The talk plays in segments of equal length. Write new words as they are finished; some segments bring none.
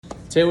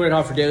Taylor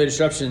Whitehoff for Daily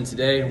Disruption.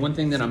 Today, one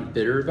thing that I'm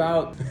bitter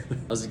about, I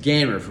was a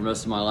gamer for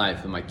most of my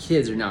life, and my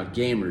kids are now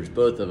gamers,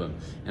 both of them.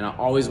 And I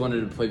always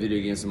wanted to play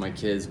video games with my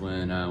kids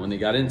when they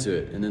got into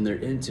it, and then they're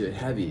into it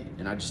heavy,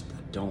 and I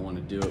don't want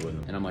to do it with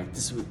them. And I'm like,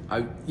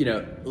 I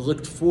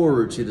looked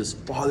forward to this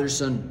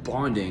father-son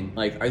bonding.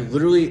 Like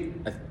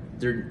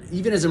they're,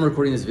 even as I'm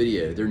recording this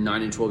video, they're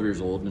 9 and 12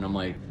 years old, and I'm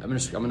like, I'm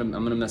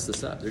gonna mess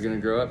this up. They're gonna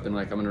grow up, and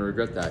I'm gonna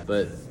regret that.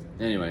 But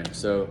anyway,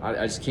 so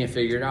I just can't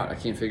figure it out.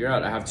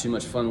 I have too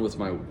much fun with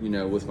my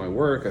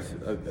work.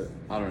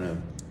 I don't know.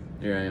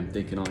 Here I am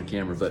thinking on the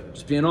camera, but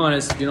just being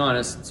honest,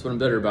 that's what I'm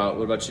bitter about.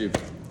 What about you?